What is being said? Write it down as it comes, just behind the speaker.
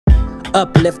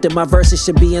Uplifting, my verses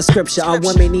should be in scripture. All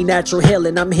women need natural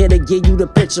healing. I'm here to give you the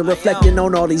picture. Reflecting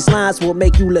on all these lines will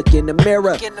make you look in the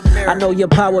mirror. I know your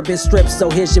power been stripped, so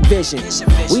here's your vision.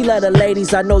 We love the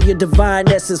ladies, I know your divine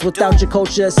essence. Without your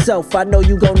culture itself, I know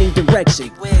you gon' need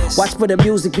direction. Watch for the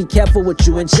music, be careful what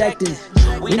you injecting.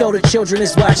 We know the children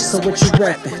is watching, so what you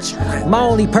reppin'? My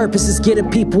only purpose is getting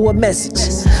people a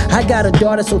message. I got a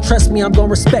daughter, so trust me, I'm gon'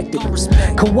 respect it.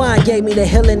 Kawon gave me the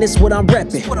healing, it's what I'm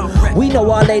reppin'. We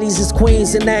know our ladies is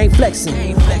queens and they ain't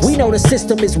flexing. We know the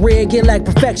system is rigged and like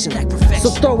perfection. So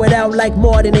throw it out like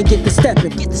Martin and get the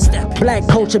stepping. Black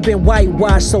culture been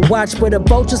whitewashed, so watch for the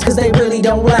vultures, cause they really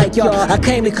don't like y'all. I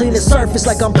came to clean the surface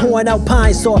like I'm pouring out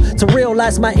pine saw. To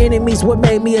realize my enemies what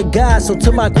made me a god. So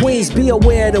to my queens, be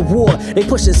aware of the war. They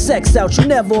pushing sex out, you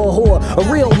never a whore.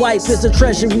 A real wife is a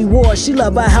treasure reward. She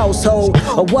love her household.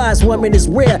 A wise woman is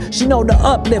rare. She know the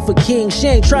uplift for kings. She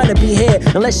ain't trying to be here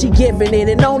unless she giving it,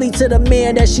 and only to the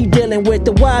man that she dealing with.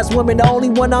 The wise woman, the only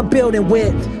one I'm building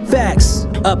with. Facts.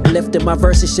 Uplifting, my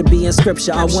verses should be in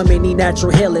scripture. All women need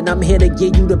natural healing. I'm here to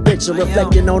give you the picture.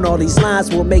 Reflecting on all these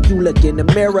lines will make you look in the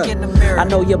mirror. I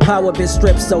know your power been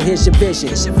stripped, so here's your vision.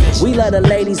 We love the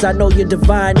ladies, I know your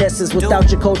divine essence.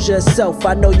 Without your culture itself,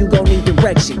 I know you gon' need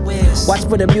direction. Watch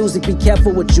for the music, be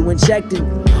careful what you injecting.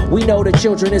 We know the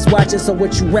children is watching, so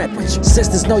what you reppin'?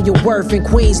 Sisters know your worth and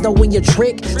queens know when your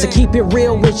trick. To keep it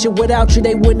real with you, without you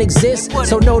they wouldn't exist.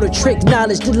 So know the trick,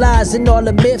 knowledge, the lies and all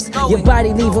the myths. Your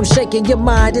body leave them shaking, your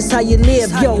mind, it's how you live.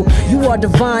 Yo, you are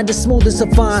divine, the smoothest of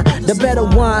fine, the better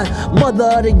wine. Mother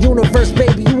of the universe,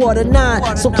 baby, you are the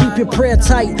nine. So keep your prayer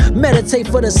tight, meditate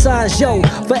for the signs. Yo,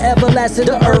 for everlasting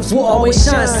the earth will always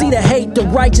shine. See the hate, the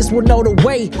righteous will know the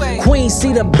way. Queens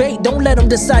see the bait, don't let them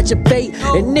decide your fate.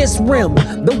 In this realm,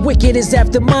 the wicked is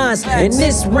after minds. In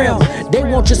this realm, they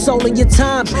want your soul and your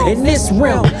time. In this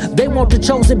realm, they want the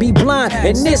chosen be blind.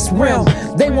 In this realm,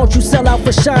 they want you sell out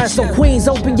for shine. So queens,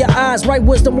 open your eyes, right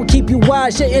wisdom will keep you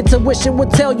wise. Your intuition will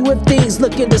tell you if things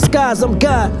look in disguise. I'm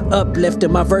God.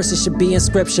 Uplifting, my verses should be in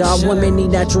scripture. All women need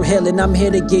natural healing. I'm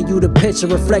here to give you the picture.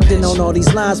 Reflecting on all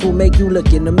these lines will make you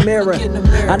look in the mirror.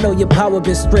 I know your power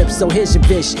been stripped, so here's your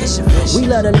vision. We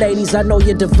love the ladies, I know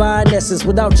your divine essence.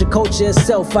 Without your culture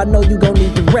itself, I know you gon'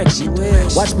 need direction.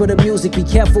 Watch for the music, be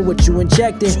careful what you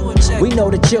injecting. We know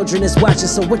the children is watching,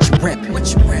 so what you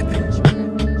reppin'?